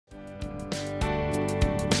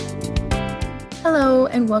Hello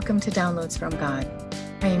and welcome to Downloads from God.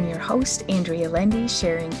 I am your host, Andrea Lendy,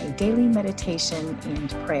 sharing a daily meditation and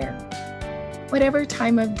prayer. Whatever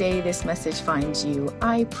time of day this message finds you,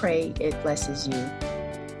 I pray it blesses you.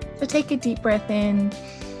 So take a deep breath in,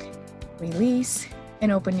 release,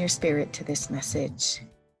 and open your spirit to this message.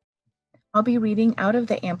 I'll be reading out of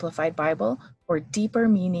the Amplified Bible for deeper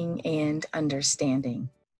meaning and understanding.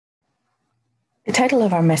 The title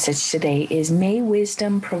of our message today is May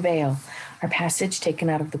Wisdom Prevail, our passage taken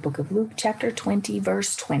out of the book of Luke, chapter 20,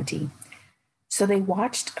 verse 20. So they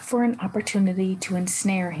watched for an opportunity to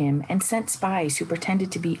ensnare him and sent spies who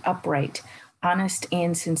pretended to be upright, honest,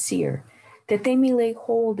 and sincere, that they may lay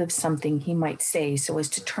hold of something he might say so as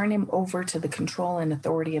to turn him over to the control and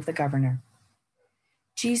authority of the governor.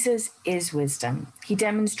 Jesus is wisdom. He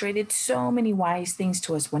demonstrated so many wise things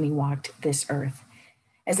to us when he walked this earth.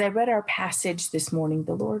 As I read our passage this morning,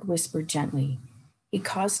 the Lord whispered gently. He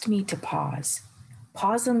caused me to pause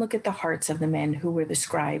and look at the hearts of the men who were the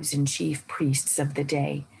scribes and chief priests of the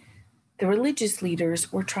day. The religious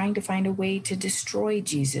leaders were trying to find a way to destroy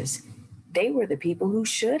Jesus. They were the people who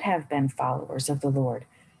should have been followers of the Lord,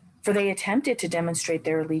 for they attempted to demonstrate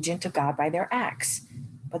their allegiance to God by their acts,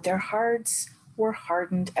 but their hearts were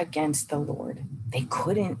hardened against the Lord. They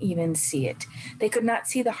couldn't even see it. They could not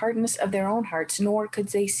see the hardness of their own hearts, nor could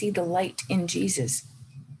they see the light in Jesus.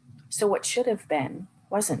 So what should have been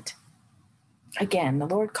wasn't. Again, the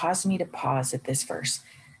Lord caused me to pause at this verse.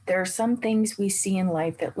 There are some things we see in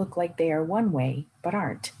life that look like they are one way, but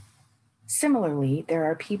aren't. Similarly, there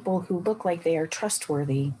are people who look like they are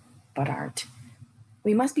trustworthy, but aren't.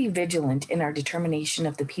 We must be vigilant in our determination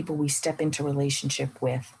of the people we step into relationship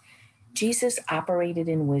with. Jesus operated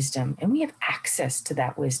in wisdom, and we have access to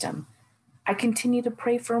that wisdom. I continue to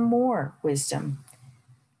pray for more wisdom.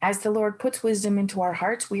 As the Lord puts wisdom into our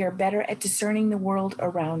hearts, we are better at discerning the world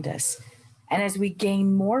around us. And as we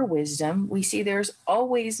gain more wisdom, we see there's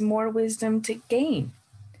always more wisdom to gain.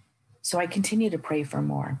 So I continue to pray for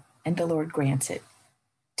more, and the Lord grants it.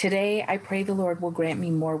 Today, I pray the Lord will grant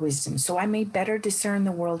me more wisdom so I may better discern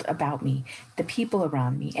the world about me, the people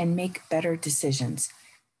around me, and make better decisions.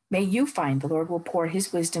 May you find the Lord will pour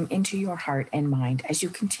his wisdom into your heart and mind as you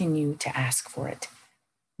continue to ask for it.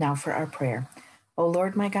 Now for our prayer. O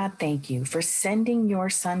Lord, my God, thank you for sending your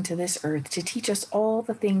Son to this earth to teach us all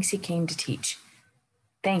the things he came to teach.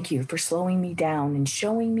 Thank you for slowing me down and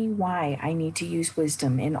showing me why I need to use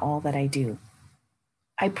wisdom in all that I do.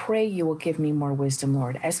 I pray you will give me more wisdom,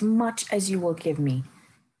 Lord, as much as you will give me.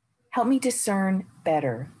 Help me discern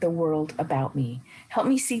better the world about me. Help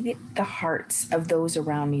me see the hearts of those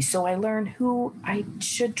around me so I learn who I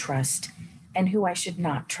should trust and who I should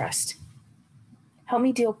not trust. Help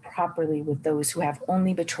me deal properly with those who have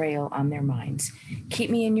only betrayal on their minds. Keep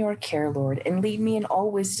me in your care, Lord, and lead me in all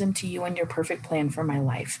wisdom to you and your perfect plan for my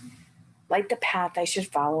life. Light the path I should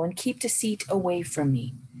follow and keep deceit away from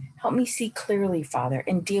me. Help me see clearly, Father,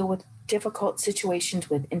 and deal with difficult situations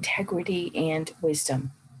with integrity and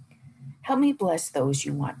wisdom. Help me bless those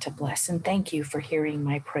you want to bless, and thank you for hearing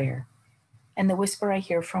my prayer. And the whisper I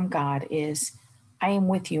hear from God is, I am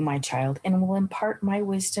with you, my child, and will impart my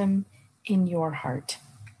wisdom in your heart.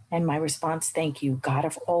 And my response, thank you, God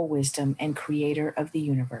of all wisdom and creator of the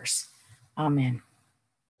universe. Amen.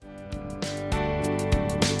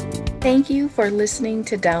 Thank you for listening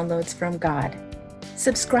to Downloads from God.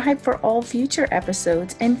 Subscribe for all future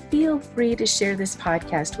episodes and feel free to share this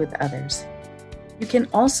podcast with others. You can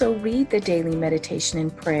also read the daily meditation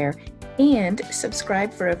and prayer and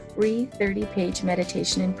subscribe for a free 30-page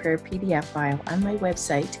meditation and prayer PDF file on my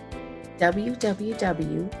website,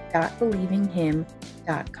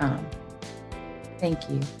 www.believinghim.com. Thank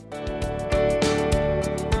you.